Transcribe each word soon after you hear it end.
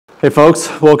Hey folks,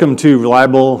 welcome to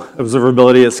Reliable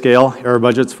Observability at Scale, error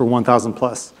budgets for 1,000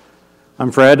 plus.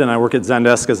 I'm Fred and I work at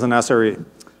Zendesk as an SRE.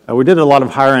 We did a lot of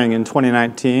hiring in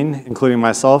 2019, including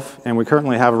myself, and we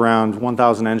currently have around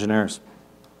 1,000 engineers.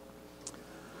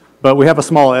 But we have a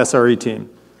small SRE team.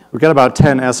 We've got about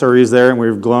 10 SREs there, and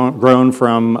we've grown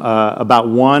from about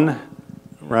one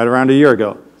right around a year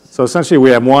ago. So essentially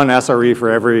we have one SRE for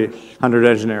every 100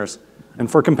 engineers. And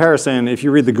for comparison, if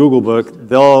you read the Google book,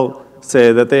 they'll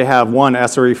say that they have one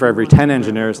SRE for every 10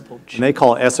 engineers, and they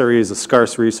call SREs a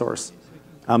scarce resource.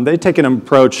 They take an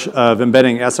approach of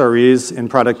embedding SREs in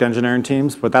product engineering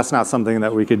teams, but that's not something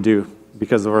that we could do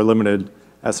because of our limited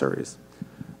SREs.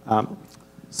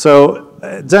 So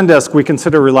at Zendesk, we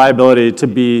consider reliability to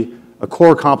be a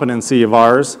core competency of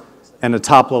ours and a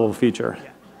top-level feature.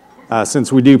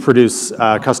 Since we do produce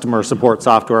customer support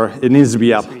software, it needs to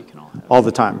be up all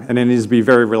the time, and it needs to be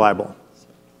very reliable.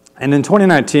 And in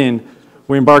 2019,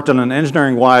 we embarked on an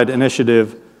engineering-wide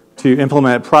initiative to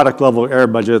implement product-level error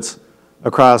budgets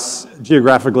across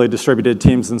geographically distributed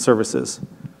teams and services.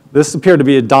 This appeared to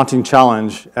be a daunting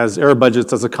challenge, as error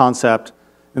budgets as a concept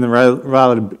in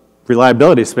the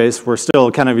reliability space were still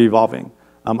kind of evolving.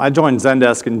 I joined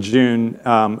Zendesk in June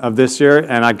of this year,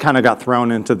 and I kind of got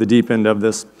thrown into the deep end of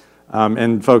this.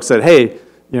 And folks said, hey,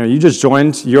 you just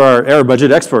joined, you're our error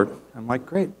budget expert. I'm like,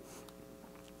 great.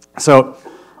 So,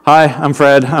 hi, I'm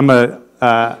Fred.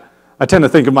 I tend to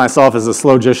think of myself as a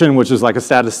slogician, which is like a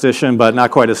statistician, but not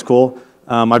quite as cool.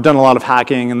 I've done a lot of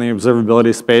hacking in the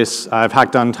observability space. I've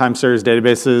hacked on time series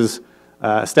databases,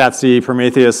 StatC,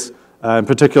 Prometheus, in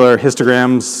particular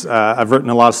histograms. I've written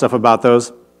a lot of stuff about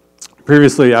those.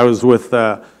 Previously, I was with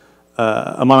a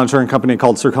monitoring company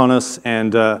called Circonus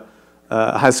and a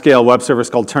high-scale web service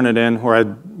called Turnitin, where I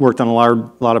worked on a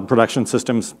lot of production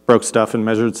systems, broke stuff and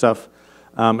measured stuff.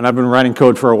 And I've been writing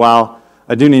code for a while.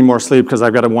 I do need more sleep because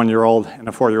I've got a 1-year-old and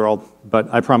a 4-year-old, but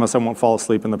I promise I won't fall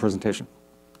asleep in the presentation.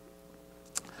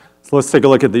 So let's take a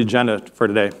look at the agenda for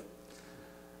today.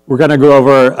 We're going to go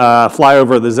over, fly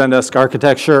over the Zendesk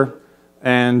architecture,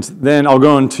 and then I'll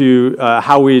go into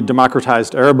how we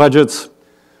democratized error budgets.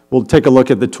 We'll take a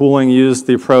look at the tooling used,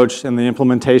 the approach, and the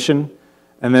implementation.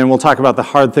 And then we'll talk about the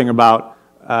hard thing about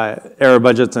error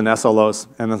budgets and SLOs,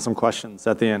 and then some questions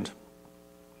at the end.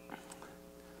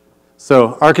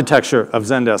 So, architecture of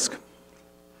Zendesk.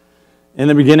 In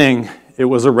the beginning, it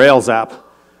was a Rails app.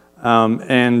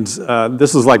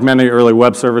 This was like many early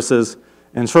web services.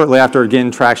 And shortly after it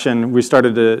gained traction, we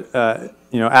started to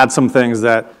add some things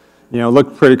that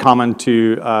looked pretty common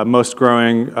to most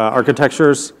growing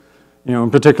architectures.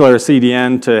 In particular, a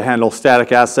CDN to handle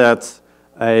static assets,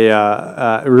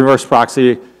 a reverse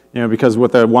proxy, because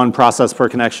with a one process per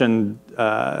connection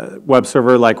web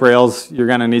server like Rails, you're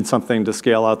going to need something to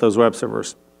scale out those web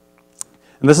servers.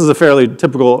 And this is a fairly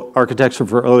typical architecture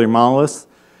for early monoliths.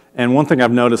 And one thing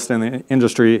I've noticed in the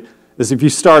industry is if you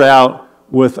start out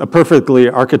with a perfectly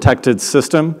architected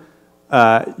system,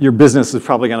 your business is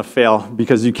probably going to fail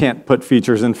because you can't put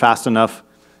features in fast enough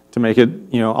to make it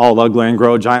all ugly and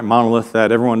grow a giant monolith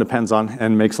that everyone depends on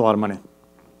and makes a lot of money.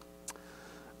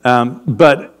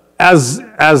 But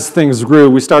as things grew,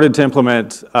 we started to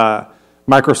implement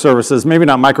microservices, maybe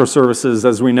not microservices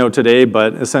as we know today,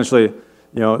 but essentially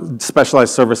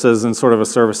specialized services and sort of a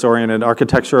service-oriented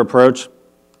architecture approach.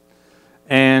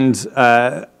 And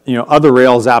other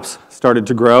Rails apps started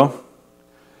to grow,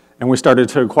 and we started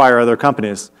to acquire other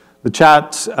companies. The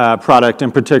chat product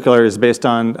in particular is based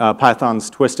on Python's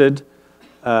Twisted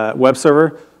web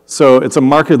server. So it's a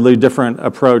markedly different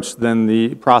approach than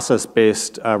the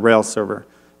process-based Rails server.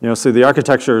 So the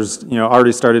architectures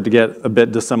already started to get a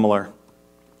bit dissimilar.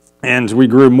 And we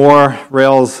grew more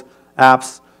Rails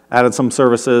apps, added some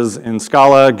services in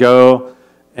Scala, Go,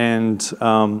 and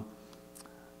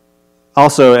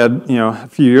also a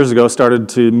few years ago started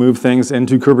to move things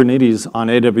into Kubernetes on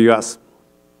AWS.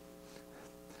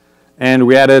 And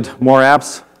we added more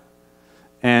apps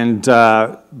and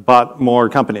bought more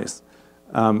companies.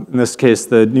 In this case,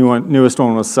 the newest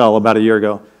one was Cell about a year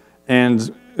ago.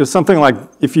 And it's something like,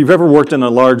 if you've ever worked in a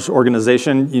large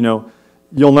organization,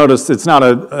 you'll notice it's not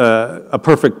a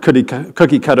perfect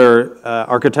cookie cutter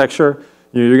architecture.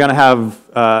 You're going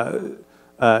to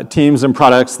have teams and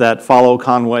products that follow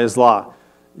Conway's law.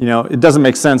 It doesn't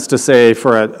make sense to say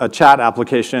for a chat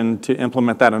application to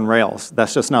implement that in Rails.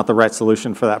 That's just not the right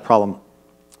solution for that problem.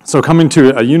 So coming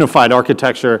to a unified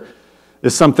architecture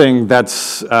is something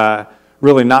that's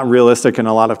really not realistic in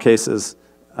a lot of cases,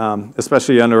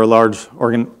 especially under a large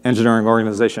engineering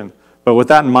organization. But with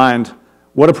that in mind,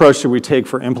 what approach should we take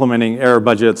for implementing error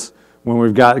budgets when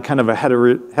we've got kind of a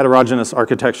heterogeneous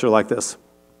architecture like this?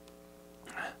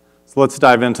 So let's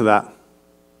dive into that.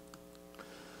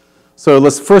 So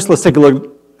let's take a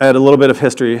look at a little bit of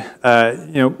history.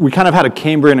 We kind of had a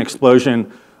Cambrian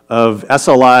explosion of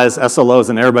SLIs, SLOs,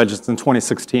 and error budgets in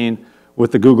 2016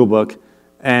 with the Google book.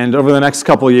 And over the next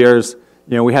couple of years,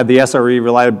 we had the SRE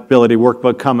reliability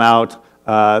workbook come out.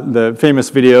 The famous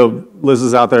video Liz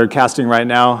is out there casting right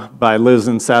now by Liz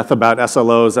and Seth about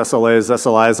SLOs, SLAs,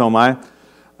 SLIs, oh my.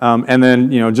 And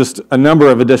then, just a number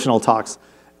of additional talks.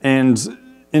 And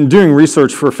in doing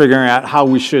research for figuring out how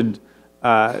we should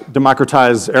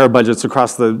democratize error budgets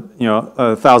across the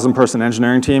 1,000-person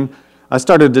engineering team, I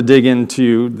started to dig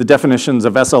into the definitions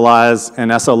of SLIs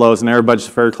and SLOs and error budgets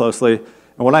very closely.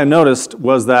 And what I noticed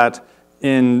was that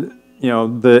in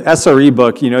the SRE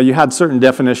book, you had certain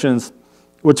definitions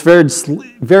which varied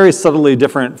very subtly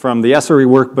different from the SRE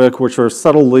workbook, which were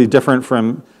subtly different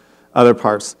from other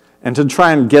parts. And to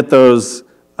try and get those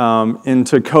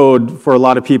into code for a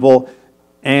lot of people,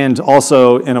 and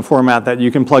also in a format that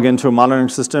you can plug into a monitoring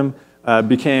system,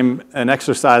 became an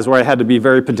exercise where I had to be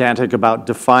very pedantic about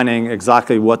defining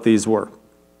exactly what these were.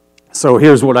 So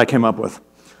here's what I came up with.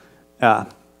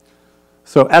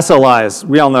 So SLIs,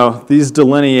 we all know, these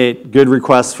delineate good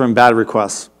requests from bad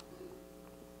requests.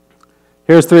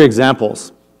 Here's 3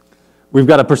 examples. We've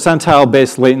got a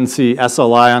percentile-based latency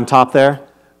SLI on top there.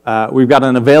 We've got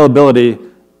an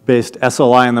availability-based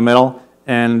SLI in the middle,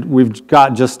 and we've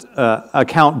got just a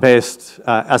count-based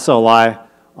SLI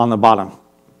on the bottom.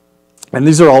 And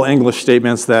these are all English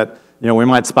statements that we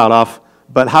might spout off,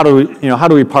 but how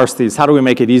do we parse these? How do we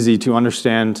make it easy to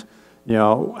understand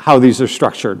how these are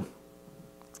structured?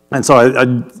 And so I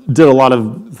did a lot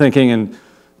of thinking and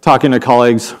talking to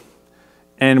colleagues,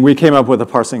 and we came up with a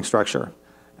parsing structure.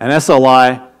 An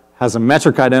SLI has a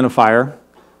metric identifier.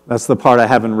 That's the part I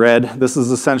haven't read. This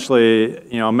is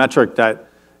essentially a metric that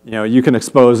you can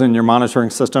expose in your monitoring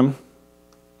system.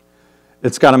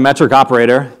 It's got a metric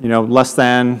operator, less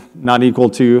than, not equal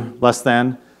to, less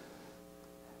than.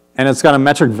 And it's got a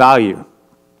metric value.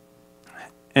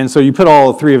 And so you put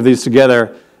all 3 of these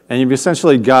together, and you've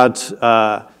essentially got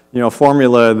a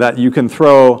formula that you can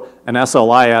throw an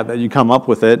SLI at, that you come up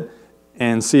with it,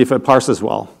 and see if it parses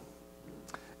well.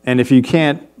 And if you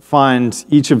can't find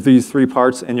each of these 3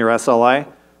 parts in your SLI,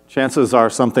 chances are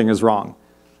something is wrong.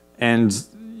 And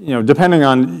depending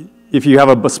on if you have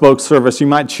a bespoke service, you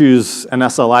might choose an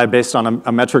SLI based on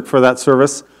a metric for that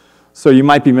service. So you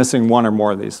might be missing 1 or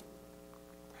more of these.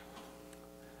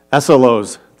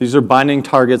 SLOs, these are binding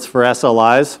targets for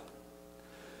SLIs.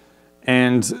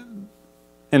 And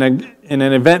in an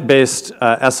event-based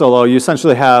SLO, you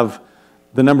essentially have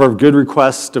the number of good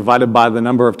requests divided by the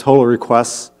number of total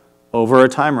requests over a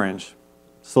time range.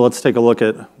 So let's take a look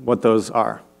at what those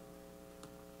are.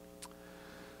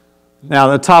 Now,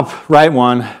 the top right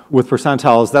one with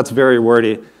percentiles, that's very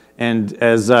wordy. And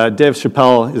as Dave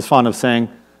Chappelle is fond of saying,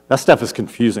 that stuff is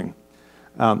confusing.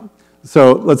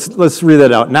 So let's read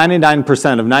that out.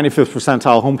 99% of 95th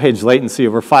percentile homepage latency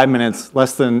over 5 minutes,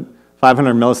 less than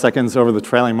 500 milliseconds over the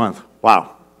trailing month.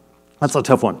 Wow, that's a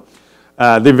tough one.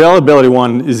 The availability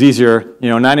one is easier.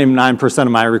 99%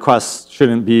 of my requests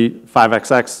shouldn't be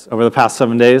 5xx over the past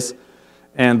 7 days.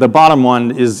 And the bottom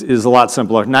one is a lot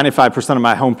simpler. 95% of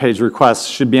my homepage requests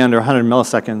should be under 100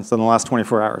 milliseconds in the last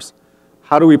 24 hours.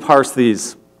 How do we parse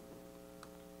these?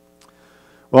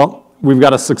 Well, we've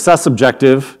got a success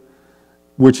objective,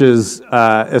 which is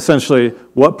essentially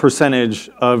what percentage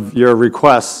of your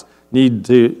requests need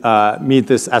to meet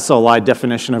this SLI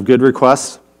definition of good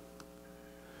requests.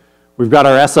 We've got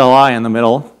our SLI in the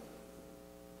middle,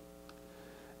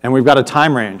 and we've got a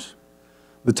time range.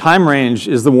 The time range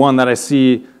is the one that I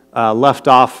see left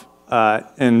off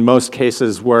in most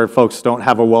cases where folks don't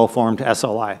have a well-formed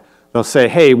SLI. They'll say,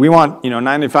 hey, we want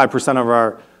 95% of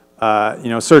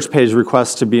our search page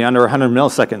requests to be under 100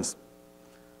 milliseconds.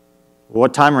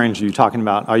 What time range are you talking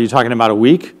about? Are you talking about a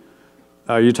week?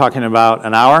 Are you talking about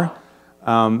an hour?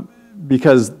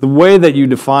 Because the way that you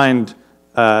defined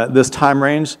this time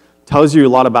range tells you a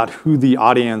lot about who the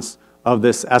audience of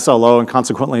this SLO and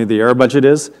consequently the error budget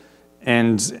is,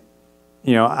 and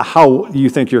how you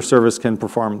think your service can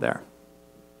perform there.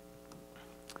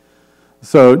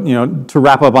 So to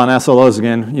wrap up on SLOs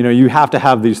again, you have to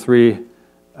have these 3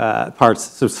 parts: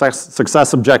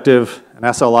 success objective, an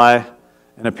SLI,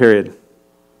 and a period.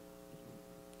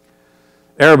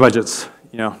 Error budgets.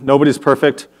 Nobody's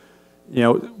perfect.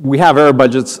 We have error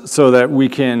budgets so that we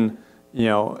can,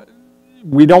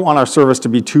 we don't want our service to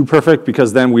be too perfect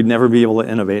because then we'd never be able to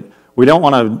innovate. We don't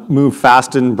want to move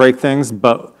fast and break things,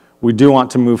 but we do want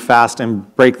to move fast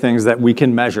and break things that we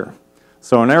can measure.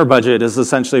 So an error budget is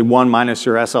essentially 1 minus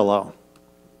your SLO.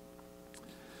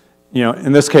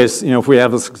 in this case, if we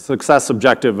have a success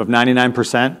objective of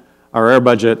 99%, our error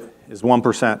budget is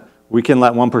 1%. We can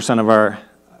let 1% of our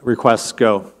requests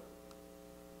go.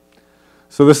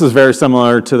 So this is very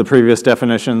similar to the previous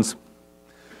definitions.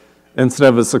 Instead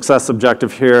of a success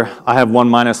objective here, I have 1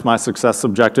 minus my success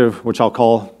objective, which I'll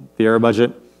call the error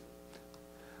budget.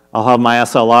 I'll have my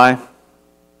SLI,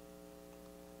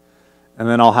 and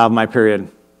then I'll have my period.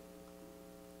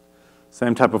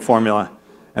 Same type of formula.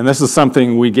 And this is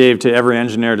something we gave to every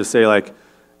engineer to say, like,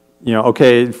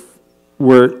 okay,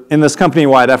 we're in this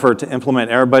company-wide effort to implement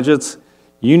error budgets.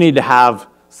 You need to have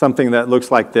something that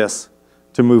looks like this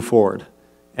to move forward.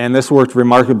 And this worked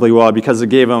remarkably well because it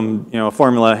gave them, a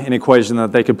formula, an equation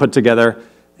that they could put together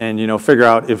and, figure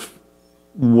out if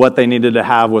what they needed to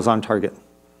have was on target.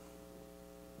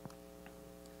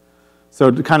 So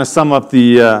to kind of sum up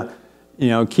the,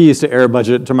 keys to error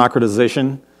budget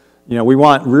democratization, we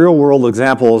want real-world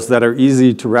examples that are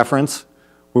easy to reference.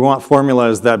 We want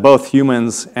formulas that both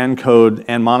humans and code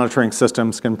and monitoring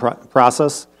systems can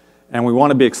process. And we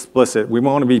want to be explicit. We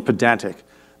want to be pedantic.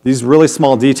 These really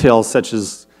small details, such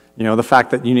as the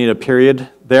fact that you need a period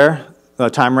there, the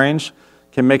time range,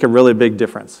 can make a really big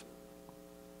difference.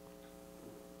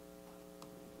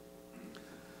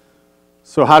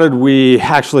 So how did we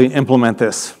actually implement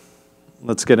this?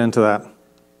 Let's get into that.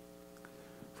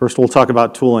 First, we'll talk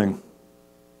about tooling.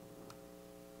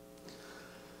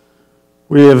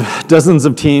 We have dozens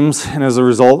of teams, and as a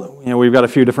result, we've got a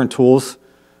few different tools.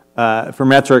 For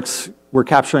metrics, we're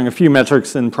capturing a few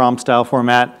metrics in prompt-style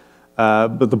format,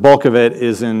 but the bulk of it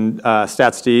is in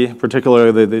statsd,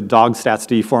 particularly the dog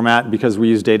statsd format, because we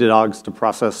use Datadogs to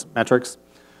process metrics.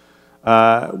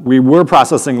 We were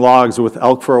processing logs with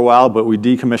Elk for a while, but we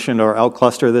decommissioned our Elk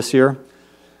cluster this year.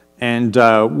 And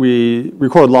we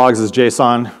record logs as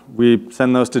JSON. We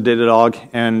send those to Datadog,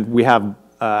 and we have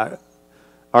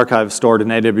archives stored in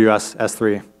AWS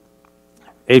S3.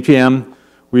 APM,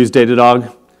 we use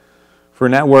Datadog. For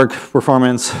network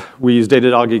performance, we use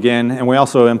Datadog again, and we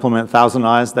also implement Thousand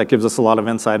Eyes. That gives us a lot of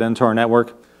insight into our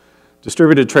network.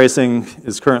 Distributed tracing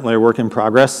is currently a work in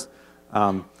progress,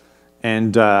 and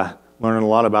learning a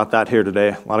lot about that here today.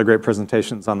 A lot of great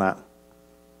presentations on that.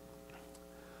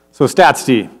 So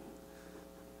statsd,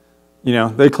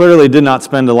 they clearly did not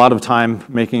spend a lot of time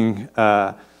making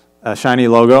a shiny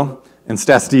logo, and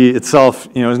statsd itself,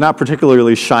 is not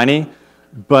particularly shiny,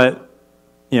 but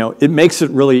it makes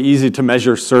it really easy to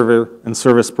measure server and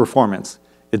service performance.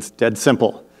 It's dead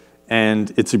simple,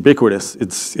 and it's ubiquitous.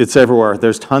 It's everywhere.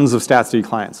 There's tons of statsd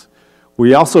clients.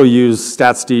 We also use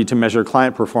statsd to measure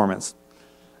client performance.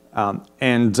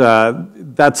 And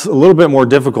that's a little bit more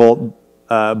difficult,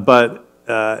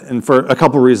 and for a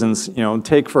couple reasons.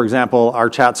 Take, for example, our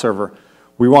chat server.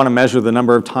 We want to measure the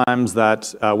number of times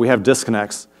that we have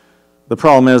disconnects. The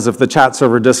problem is if the chat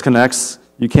server disconnects,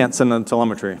 you can't send the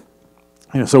telemetry.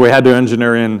 So we had to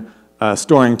engineer in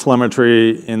storing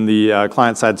telemetry in the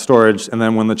client-side storage, and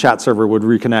then when the chat server would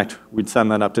reconnect, we'd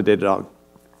send that up to Datadog.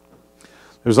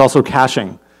 There's also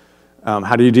caching.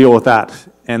 How do you deal with that?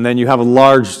 And then you have a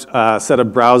large set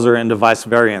of browser and device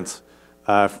variants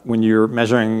when you're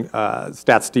measuring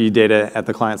statsd data at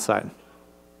the client side.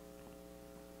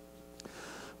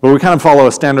 But we kind of follow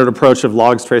a standard approach of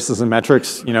logs, traces, and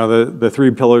metrics, the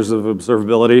 3 pillars of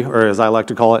observability, or as I like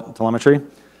to call it, telemetry.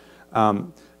 We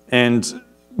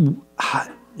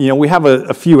have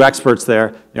a few experts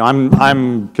there.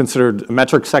 I'm considered a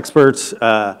metrics expert.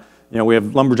 We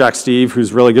have Lumberjack Steve,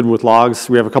 who's really good with logs.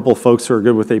 We have a couple of folks who are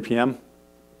good with APM.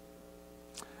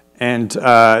 And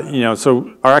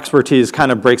so our expertise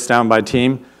kind of breaks down by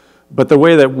team. But the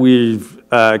way that we've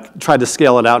tried to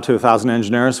scale it out to 1,000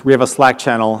 engineers, we have a Slack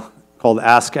channel called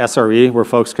Ask SRE, where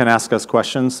folks can ask us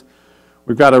questions.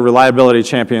 We've got a reliability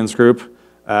champions group,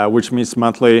 which meets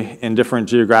monthly in different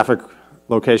geographic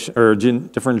location or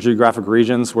different geographic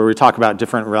regions, where we talk about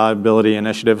different reliability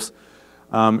initiatives.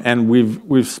 And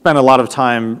we've spent a lot of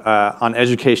time on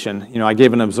education. I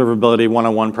gave an observability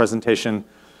one-on-one presentation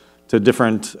to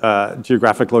different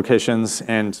geographic locations,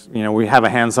 and we have a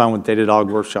hands-on with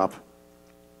Datadog workshop.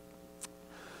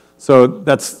 So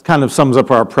that's kind of sums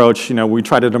up our approach. We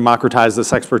try to democratize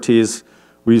this expertise.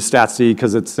 We use statsd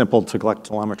because it's simple to collect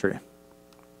telemetry.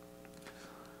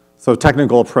 So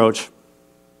technical approach.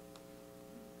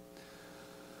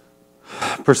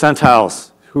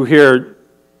 Percentiles. Who here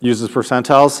uses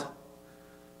percentiles?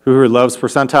 Who here loves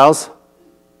percentiles?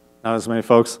 Not as many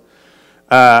folks.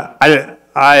 I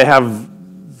have,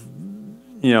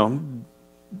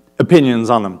 opinions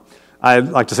on them. I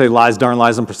like to say lies, darn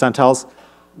lies, and percentiles.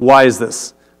 Why is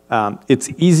this? It's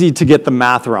easy to get the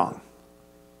math wrong.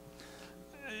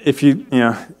 if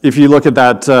you look at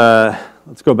that,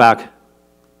 let's go back.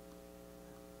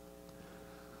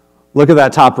 Look at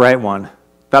that top right one.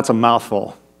 That's a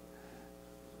mouthful.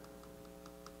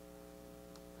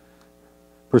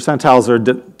 Percentiles are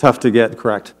tough to get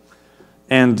correct.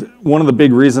 And one of the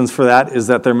big reasons for that is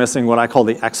that they're missing what I call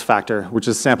the X factor, which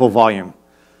is sample volume.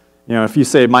 If you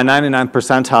say my 99th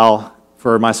percentile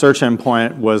for my search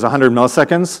endpoint was 100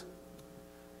 milliseconds,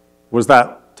 was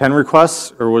that 10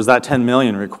 requests or was that 10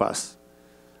 million requests?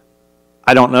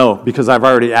 I don't know, because I've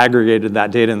already aggregated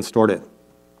that data and stored it.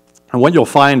 And what you'll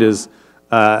find is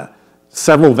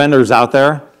several vendors out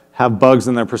there have bugs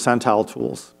in their percentile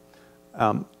tools.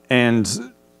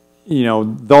 And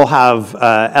they'll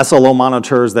have SLO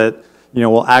monitors that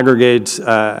will aggregate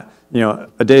a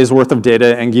day's worth of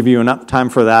data and give you enough time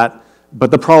for that. But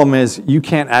the problem is you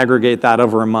can't aggregate that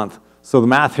over a month. So the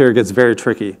math here gets very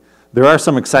tricky. There are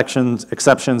some exceptions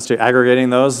to aggregating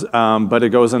those, but it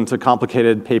goes into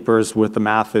complicated papers with the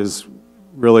math is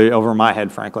really over my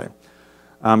head, frankly.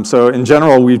 So in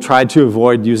general, we've tried to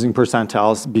avoid using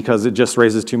percentiles because it just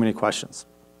raises too many questions.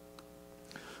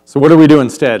 So what do we do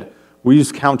instead? We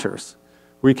use counters.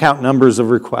 We count numbers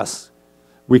of requests.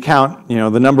 We count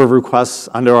the number of requests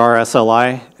under our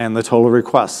SLI and the total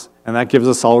requests. And that gives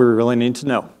us all we really need to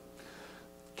know.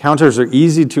 Counters are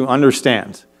easy to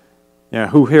understand.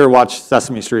 Who here watched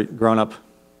Sesame Street growing up?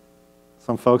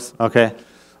 Some folks? Okay.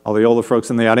 All the older folks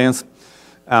in the audience.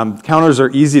 Counters are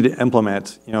easy to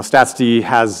implement. StatsD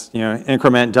has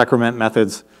increment, decrement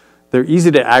methods. They're easy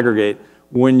to aggregate.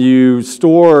 When you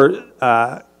store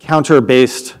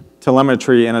counter-based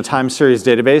telemetry in a time series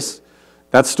database,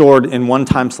 that's stored in one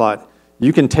time slot.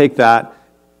 You can take that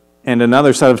and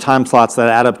another set of time slots that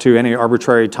add up to any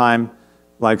arbitrary time,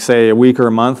 like say a week or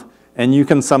a month, and you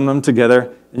can sum them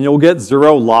together and you'll get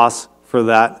zero loss for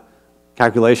that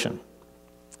calculation.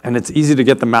 And it's easy to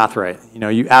get the math right.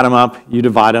 You add them up, you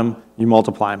divide them, you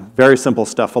multiply them. Very simple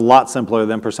stuff, a lot simpler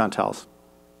than percentiles.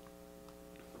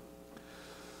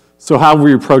 So how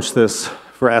we approach this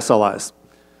for SLIs?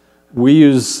 We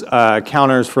use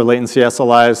counters for latency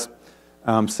SLIs.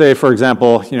 Say, for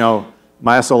example,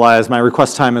 my SLIs, my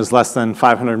request time is less than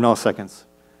 500 milliseconds.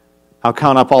 I'll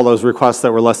count up all those requests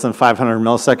that were less than 500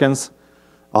 milliseconds.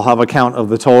 I'll have a count of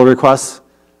the total requests.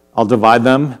 I'll divide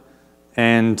them,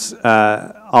 and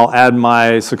I'll add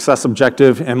my success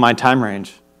objective and my time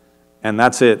range. And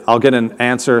that's it. I'll get an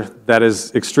answer that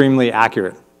is extremely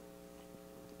accurate.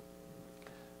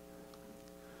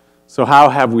 So how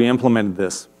have we implemented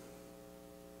this?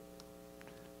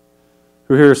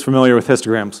 Who here is familiar with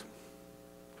histograms?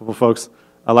 A couple folks.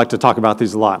 I like to talk about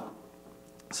these a lot.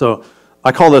 So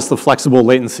I call this the flexible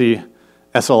latency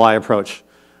SLI approach.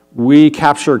 We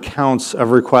capture counts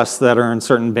of requests that are in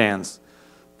certain bands.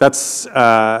 That's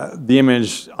the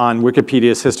image on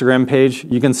Wikipedia's histogram page.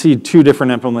 You can see two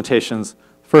different implementations.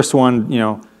 First one,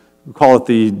 we call it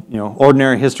the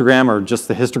ordinary histogram or just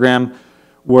the histogram,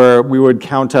 where we would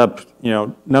count up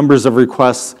numbers of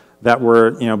requests that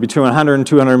were between 100 and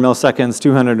 200 milliseconds,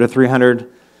 200 to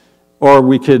 300. Or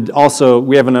we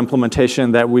have an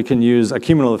implementation that we can use a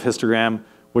cumulative histogram,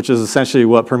 which is essentially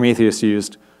what Prometheus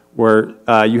used, where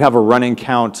you have a running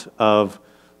count of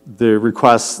the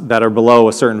requests that are below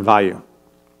a certain value.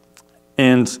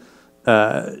 And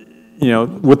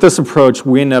with this approach,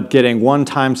 we end up getting one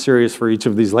time series for each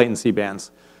of these latency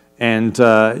bands. And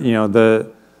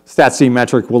the StatsD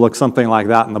metric will look something like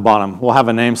that in the bottom. We'll have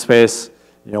a namespace.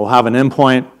 We'll have an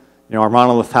endpoint. Our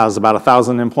monolith has about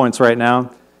 1,000 endpoints right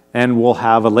now, and we'll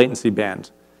have a latency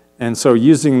band. And so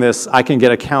using this, I can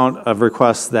get a count of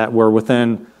requests that were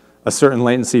within a certain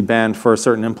latency band for a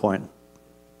certain endpoint.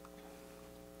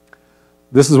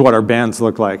 This is what our bands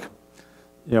look like.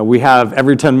 We have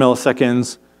every 10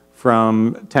 milliseconds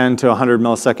from 10 to 100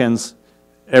 milliseconds,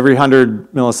 every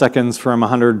 100 milliseconds from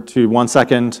 100 to 1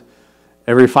 second,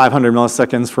 every 500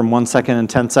 milliseconds from 1 second and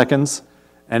 10 seconds,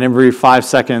 and every 5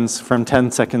 seconds from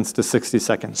 10 seconds to 60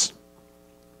 seconds.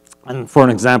 And for an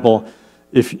example,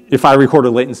 if I record a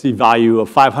latency value of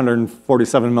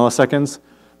 547 milliseconds,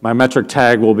 my metric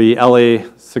tag will be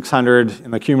LA600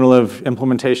 in the cumulative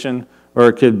implementation, or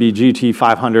it could be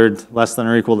GT500 less than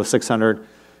or equal to 600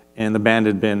 in the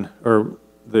banded bin, or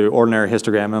the ordinary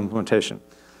histogram implementation.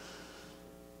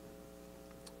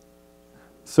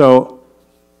 So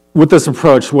with this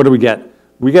approach, what do we get?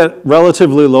 We get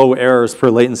relatively low errors per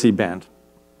latency band.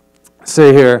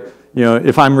 Say here,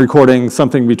 if I'm recording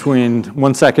something between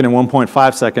 1 second and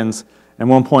 1.5 seconds, and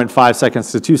 1.5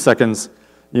 seconds to 2 seconds,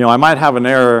 I might have an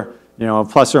error, of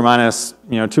plus or minus,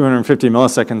 250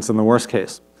 milliseconds in the worst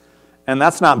case. And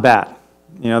that's not bad.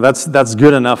 That's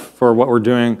good enough for what we're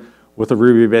doing with a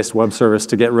Ruby-based web service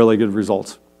to get really good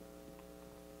results.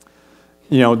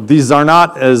 These are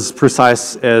not as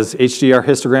precise as HDR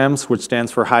histograms, which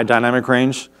stands for high dynamic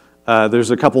range.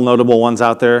 There's a couple notable ones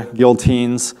out there,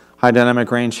 Gilteen's high dynamic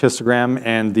range histogram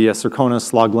and the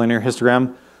Circonus log linear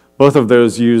histogram. Both of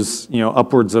those use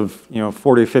upwards of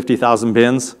 40, 50,000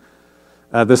 bins.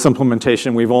 This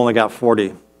implementation, we've only got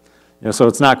 40. So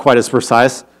it's not quite as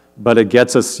precise, but it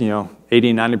gets us 80,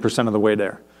 90% of the way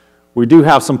there. We do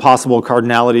have some possible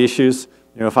cardinality issues.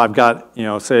 If I've got,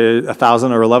 say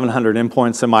 1,000 or 1,100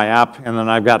 endpoints in my app, and then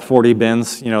I've got 40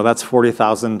 bins, that's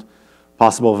 40,000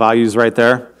 possible values right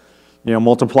there.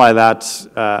 Multiply that,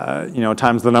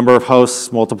 times the number of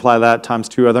hosts, multiply that times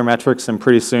 2 other metrics, and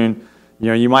pretty soon,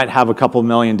 you might have a couple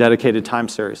million dedicated time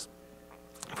series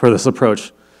for this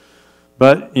approach.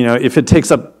 But, if it takes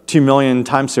up 2 million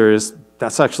time series,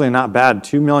 that's actually not bad.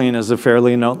 2 million is a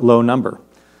fairly low number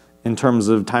in terms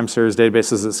of time series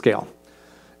databases at scale.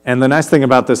 And the nice thing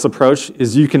about this approach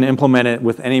is you can implement it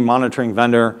with any monitoring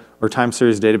vendor or time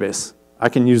series database. I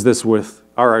can use this with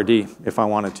RRD if I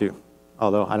wanted to,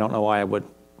 although I don't know why I would.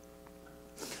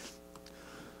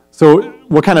 So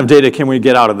what kind of data can we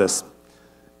get out of this?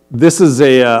 This is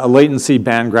a latency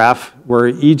band graph where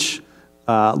each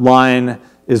line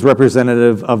is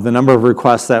representative of the number of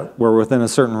requests that were within a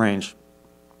certain range.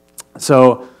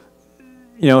 So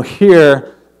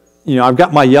here, I've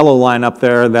got my yellow line up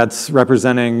there that's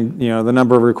representing, the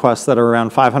number of requests that are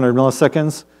around 500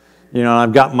 milliseconds. And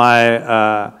I've got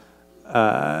my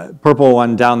purple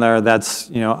one down there that's,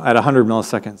 at 100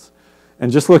 milliseconds.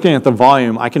 And just looking at the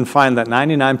volume, I can find that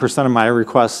 99% of my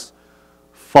requests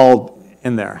fall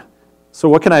in there. So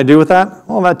what can I do with that?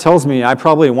 Well, that tells me I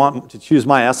probably want to choose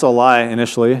my SLI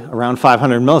initially around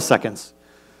 500 milliseconds.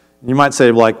 You might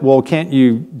say, well, can't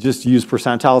you just use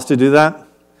percentiles to do that?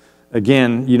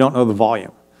 Again, you don't know the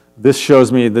volume. This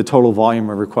shows me the total volume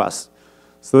of requests.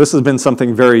 So this has been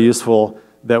something very useful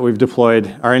that we've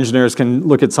deployed. Our engineers can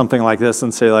look at something like this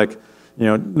and say,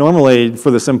 normally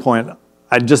for this endpoint,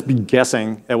 I'd just be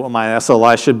guessing at what my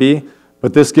SLI should be,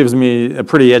 but this gives me a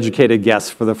pretty educated guess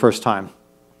for the first time.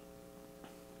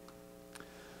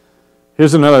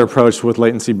 Here's another approach with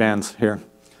latency bands here.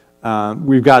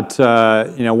 We've got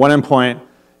one endpoint,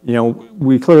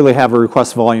 we clearly have a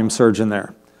request volume surge in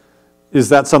there. Is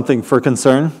that something for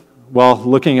concern? Well,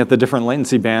 looking at the different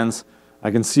latency bands,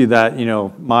 I can see that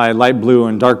my light blue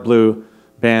and dark blue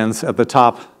bands at the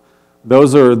top,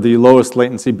 those are the lowest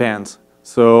latency bands.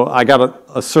 So I got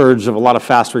a surge of a lot of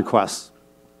fast requests.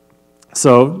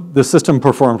 So the system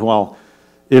performed well.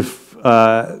 If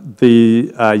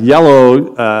the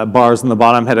yellow bars in the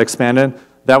bottom had expanded,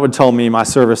 that would tell me my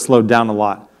service slowed down a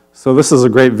lot. So this is a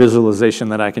great visualization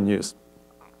that I can use.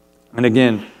 And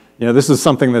again, this is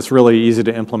something that's really easy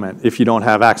to implement if you don't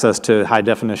have access to high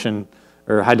definition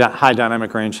or high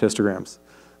dynamic range histograms.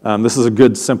 This is a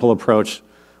good, simple approach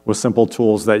with simple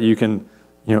tools that you can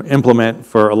implement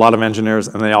for a lot of engineers,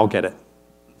 and they all get it.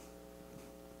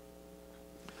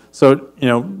 So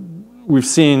we've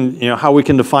seen how we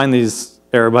can define these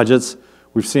error budgets.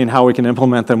 We've seen how we can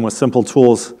implement them with simple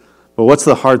tools. But what's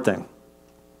the hard thing?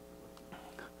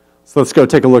 So let's go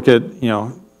take a look at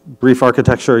brief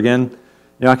architecture again.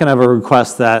 I can have a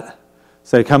request that,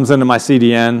 say, comes into my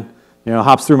CDN,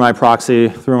 hops through my proxy,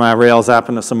 through my Rails app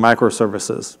into some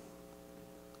microservices.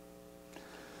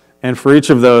 And for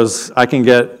each of those, I can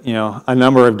get a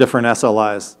number of different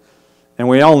SLIs. And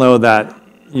we all know that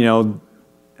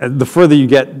the further you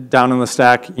get down in the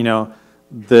stack,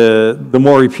 the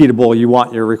more repeatable you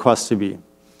want your requests to be.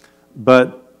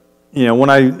 But when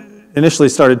I initially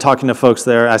started talking to folks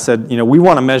there, I said, we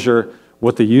want to measure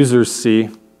what the users see.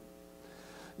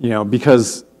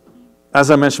 Because as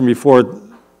I mentioned before,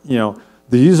 the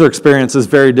user experience is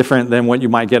very different than what you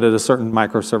might get at a certain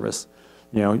microservice.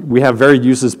 We have varied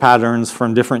usage patterns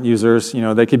from different users.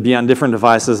 They could be on different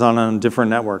devices on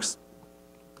different networks.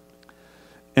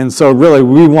 And so really,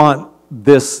 we want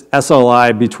this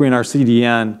SLI between our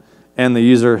CDN and the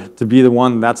user to be the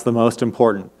one that's the most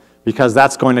important, because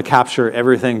that's going to capture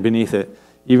everything beneath it.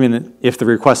 Even if the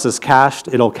request is cached,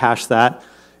 it'll cache that.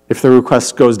 If the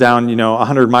request goes down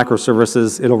 100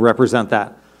 microservices, it'll represent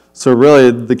that. So really,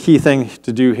 the key thing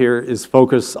to do here is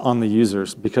focus on the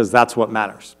users, because that's what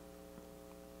matters.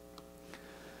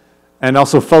 And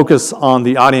also focus on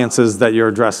the audiences that you're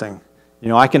addressing.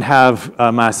 I can have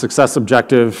my success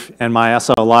objective and my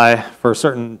SLI for a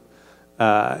certain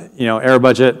error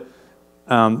budget,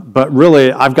 but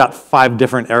really, I've got 5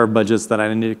 different error budgets that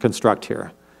I need to construct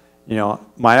here.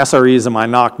 My SREs and my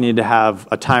NOC need to have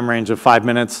a time range of 5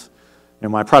 minutes.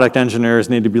 My product engineers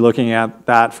need to be looking at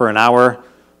that for an hour.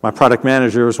 My product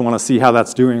managers want to see how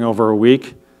that's doing over a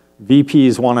week.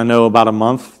 VPs want to know about a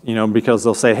month, because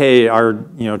they'll say, hey, our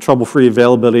trouble-free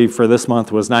availability for this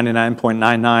month was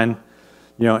 99.99,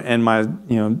 and my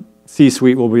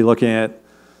C-suite will be looking at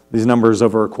these numbers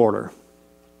over a quarter.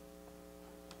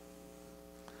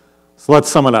 So let's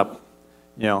sum it up.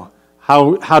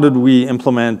 How did we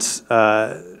implement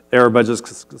error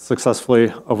budgets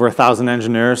successfully? Over 1,000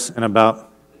 engineers in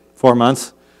about 4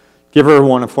 months. Give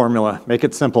everyone a formula. Make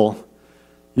it simple.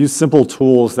 Use simple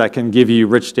tools that can give you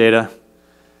rich data.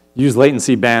 Use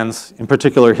latency bands, in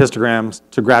particular histograms,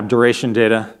 to grab duration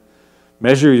data.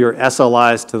 Measure your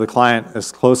SLIs to the client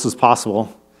as close as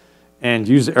possible. And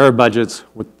use error budgets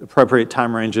with appropriate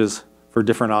time ranges for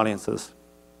different audiences.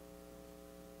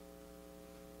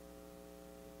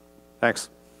 Thanks.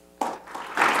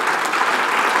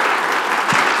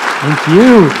 Thank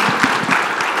you.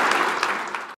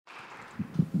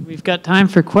 We've got time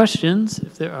for questions,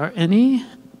 if there are any.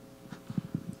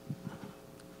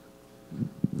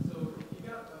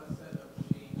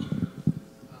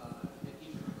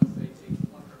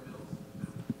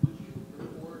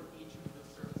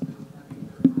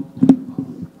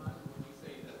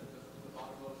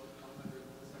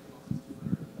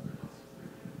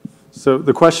 So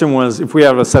the question was, if we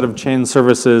have a set of chain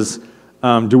services,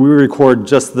 do we record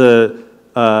just the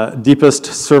deepest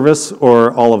service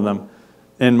or all of them?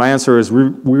 And my answer is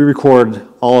we record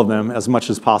all of them as much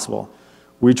as possible.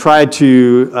 We try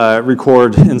to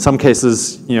record, in some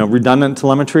cases, redundant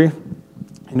telemetry.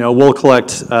 We'll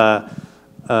collect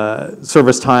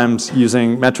service times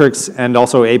using metrics and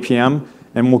also APM,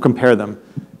 and we'll compare them.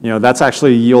 That's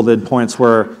actually yielded points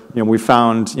where we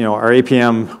found our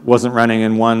APM wasn't running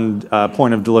in one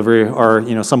point of delivery,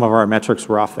 or some of our metrics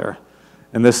were off there.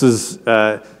 And this is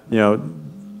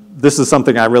this is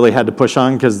something I really had to push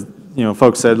on, because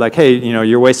folks said like, hey,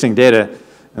 you're wasting data,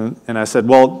 and I said,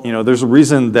 well, there's a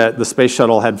reason that the space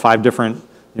shuttle had 5 different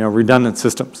redundant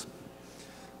systems,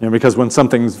 because when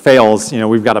something fails,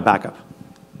 we've got a backup.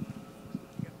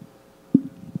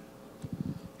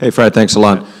 Hey Fred, thanks a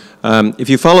lot. If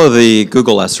you follow the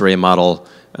Google SRE model,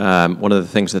 one of the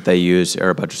things that they use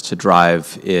error budgets to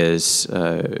drive is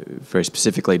very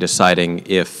specifically deciding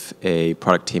if a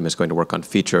product team is going to work on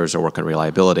features or work on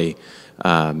reliability,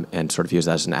 and sort of use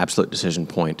that as an absolute decision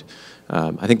point.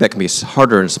 I think that can be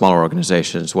harder in smaller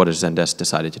organizations. What has Zendesk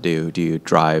decided to do? Do you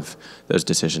drive those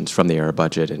decisions from the error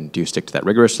budget, and do you stick to that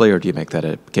rigorously, or do you make that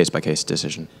a case-by-case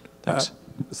decision? Thanks.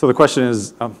 So the question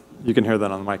is, you can hear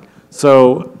that on the mic.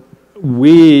 So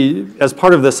we, as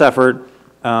part of this effort,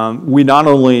 we not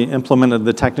only implemented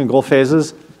the technical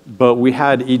phases, but we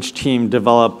had each team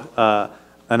develop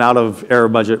an out-of-error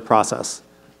budget process.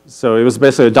 So it was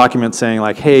basically a document saying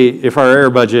like, hey, if our error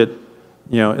budget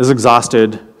is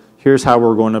exhausted, here's how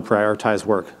we're going to prioritize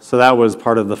work. So that was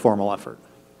part of the formal effort.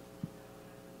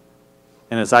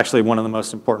 And it's actually one of the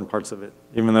most important parts of it,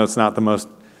 even though it's not the most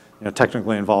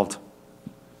technically involved.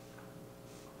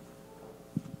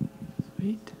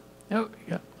 Sweet. Oh,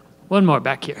 yeah. One more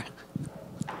back here.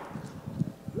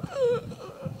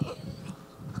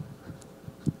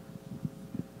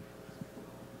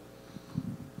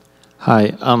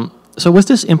 Hi. So was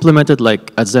this implemented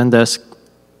like at Zendesk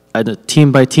at a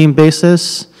team-by-team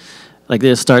basis? Like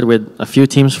did it start with a few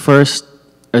teams first?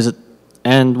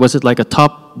 And was it like a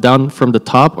top-down from the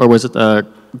top, or was it a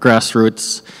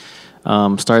grassroots,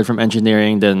 started from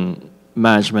engineering, then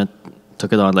management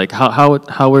took it on? Like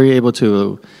how were you able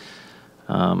to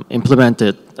implement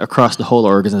it across the whole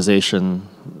organization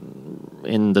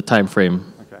in the time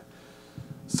frame? Okay.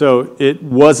 So it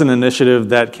was an initiative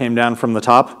that came down from the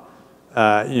top.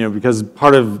 Because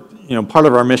part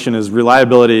of our mission is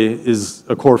reliability is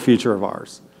a core feature of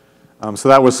ours. So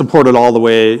that was supported all the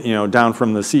way, down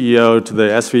from the CEO to the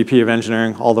SVP of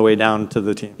engineering, all the way down to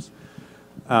the teams.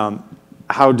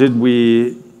 How did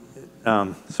we?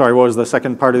 Sorry, what was the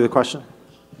second part of the question?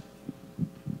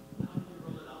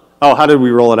 Oh, how did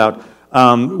we roll it out?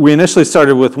 We initially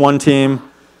started with one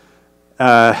team,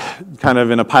 kind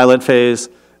of in a pilot phase,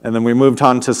 and then we moved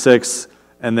on to 6.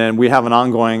 And then we have an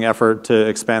ongoing effort to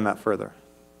expand that further.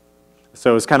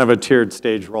 So it's kind of a tiered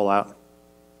stage rollout.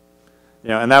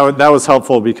 And that was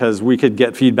helpful because we could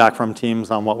get feedback from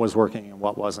teams on what was working and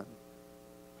what wasn't.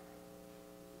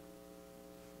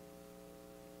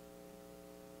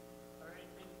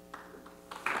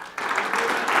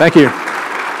 Thank you.